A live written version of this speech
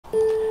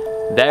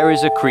There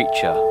is a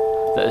creature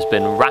that has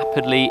been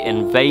rapidly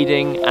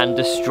invading and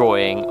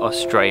destroying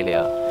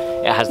Australia.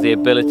 It has the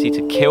ability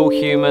to kill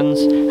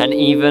humans and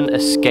even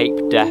escape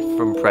death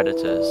from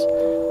predators.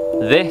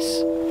 This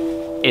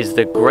is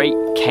the Great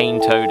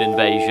Cane Toad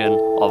Invasion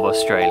of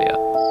Australia.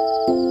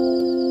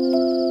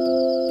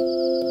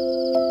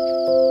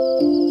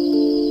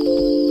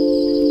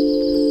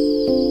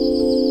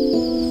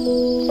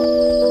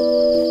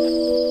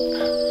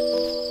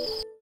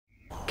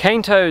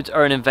 Cane toads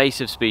are an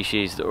invasive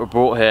species that were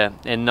brought here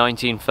in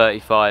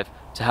 1935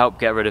 to help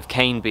get rid of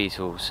cane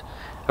beetles.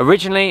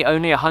 Originally,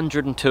 only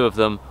 102 of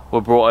them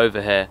were brought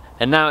over here,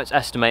 and now it's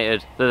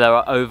estimated that there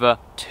are over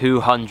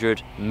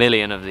 200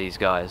 million of these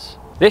guys.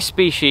 This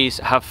species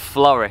have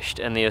flourished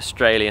in the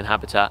Australian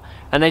habitat,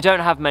 and they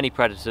don't have many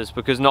predators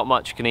because not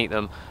much can eat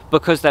them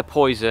because their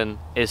poison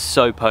is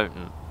so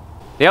potent.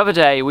 The other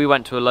day we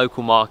went to a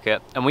local market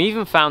and we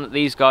even found that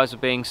these guys are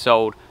being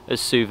sold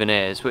as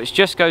souvenirs, which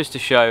just goes to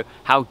show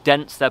how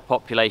dense their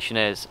population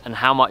is and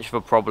how much of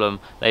a problem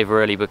they've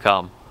really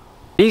become.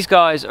 These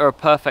guys are a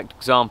perfect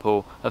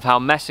example of how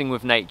messing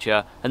with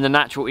nature and the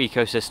natural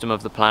ecosystem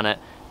of the planet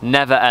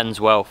never ends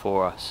well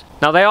for us.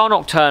 Now they are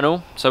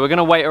nocturnal, so we're going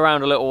to wait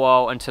around a little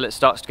while until it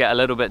starts to get a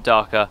little bit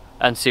darker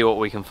and see what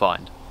we can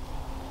find.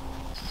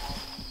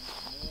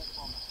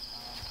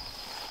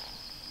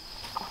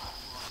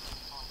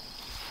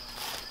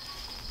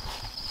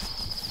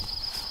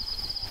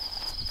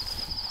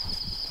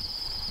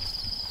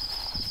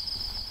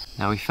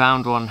 Now we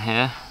found one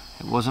here.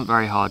 It wasn't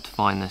very hard to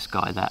find this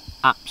guy. They're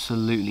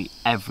absolutely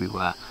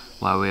everywhere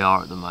where we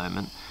are at the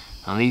moment.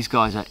 Now these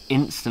guys are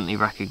instantly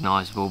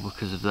recognisable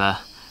because of their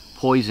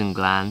poison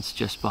glands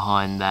just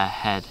behind their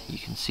head. You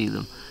can see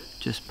them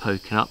just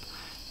poking up.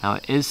 Now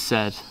it is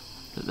said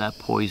that their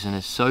poison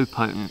is so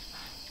potent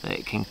that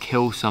it can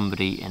kill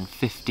somebody in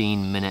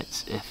 15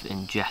 minutes if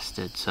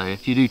ingested. So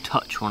if you do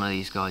touch one of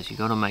these guys, you've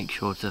got to make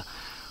sure to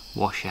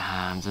wash your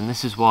hands. And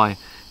this is why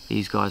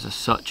these guys are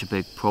such a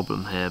big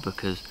problem here,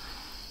 because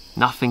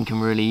nothing can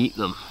really eat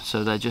them,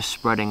 so they're just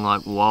spreading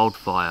like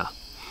wildfire.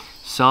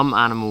 Some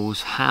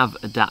animals have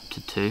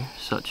adapted to,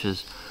 such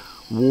as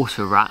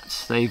water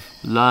rats. They've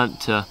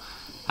learnt to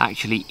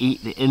actually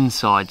eat the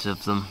insides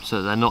of them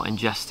so they're not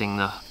ingesting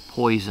the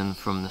poison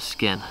from the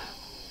skin.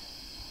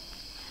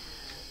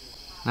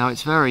 Now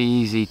it's very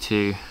easy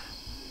to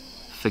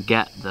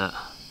forget that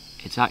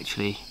it's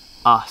actually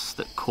us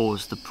that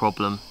caused the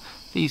problem.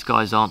 These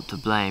guys aren't to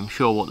blame.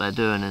 Sure, what they're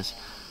doing is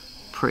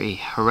pretty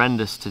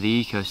horrendous to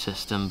the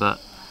ecosystem, but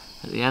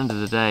at the end of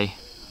the day,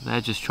 they're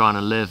just trying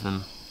to live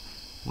and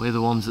we're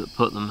the ones that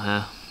put them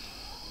here.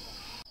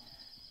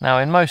 Now,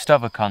 in most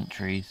other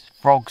countries,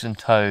 frogs and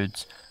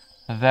toads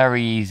are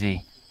very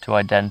easy to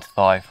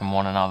identify from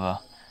one another.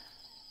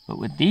 But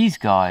with these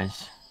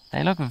guys,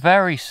 they look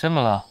very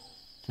similar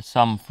to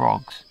some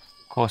frogs.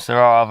 Of course,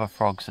 there are other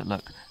frogs that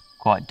look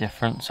quite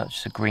different, such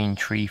as a green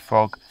tree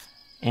frog.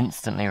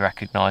 Instantly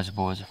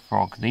recognisable as a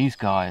frog. These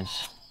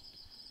guys,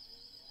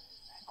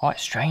 quite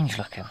strange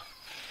looking.